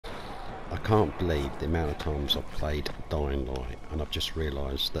can't believe the amount of times I've played Dying Light and I've just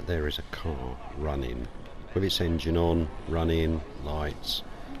realised that there is a car running with its engine on, running, lights,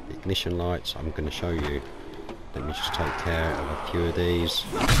 ignition lights. I'm going to show you. Let me just take care of a few of these.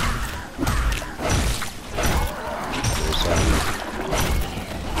 There's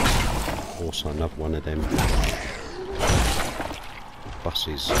also another one of them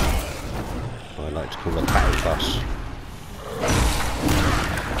buses. I like to call it a battle bus.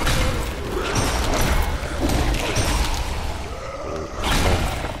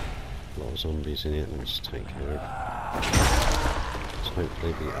 A lot of zombies in it. Let me just take care of. Let's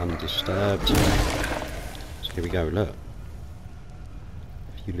hopefully be undisturbed. So here we go. Look.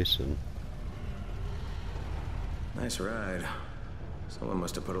 If you listen. Nice ride. Someone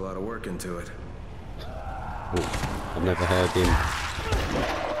must have put a lot of work into it. Oh, I've never heard him.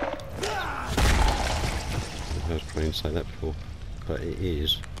 I've heard Crane say that before, but it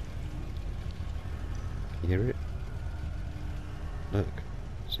is. Can you hear it? Look,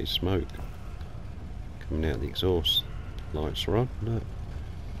 see smoke coming out of the exhaust. Lights are on. Look,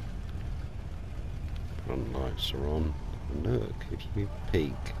 front lights are on. And look, if you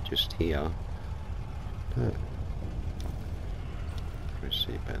peek just here, look.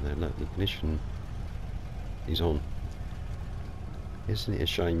 See it better there. Look, the ignition is on. Isn't it a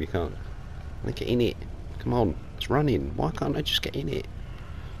shame you can't get in it? Come on, it's running. Why can't I just get in it?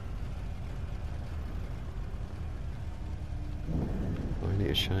 Isn't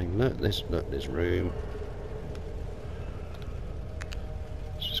it a shame? Look, there's room.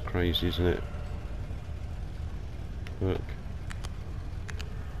 It's just crazy, isn't it? Look.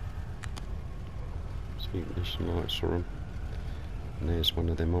 See, ignition lights are on. And there's one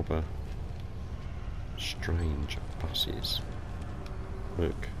of them other strange buses.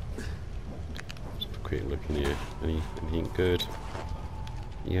 Look. Let's have a quick look in here. Anything good?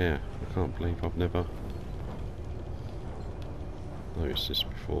 Yeah, I can't believe I've never noticed this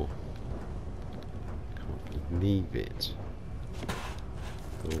before. Can't believe it.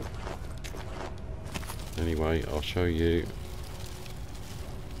 Oh. Anyway, I'll show you.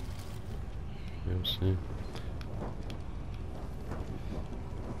 You'll see.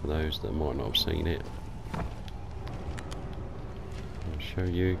 For those that might not have seen it, I'll show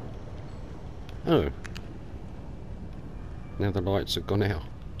you. Oh, now the lights have gone out.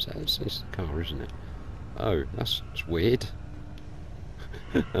 So it's the car, isn't it? Oh, that's weird.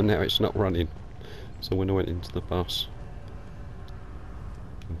 And now it's not running. So when I went into the bus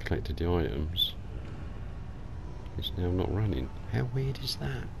and collected the items, it's now not running. How weird is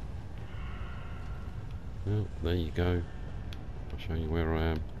that? Well, there you go. I'll show you where I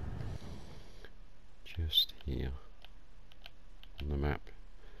am. Just here on the map.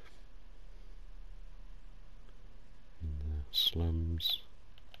 In the slums.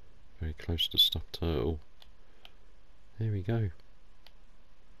 Very close to Stuffed Turtle. There we go.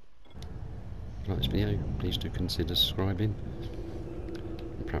 If you like this video, please do consider subscribing.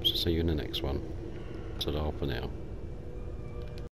 And perhaps I'll see you in the next one. Ta-da for now.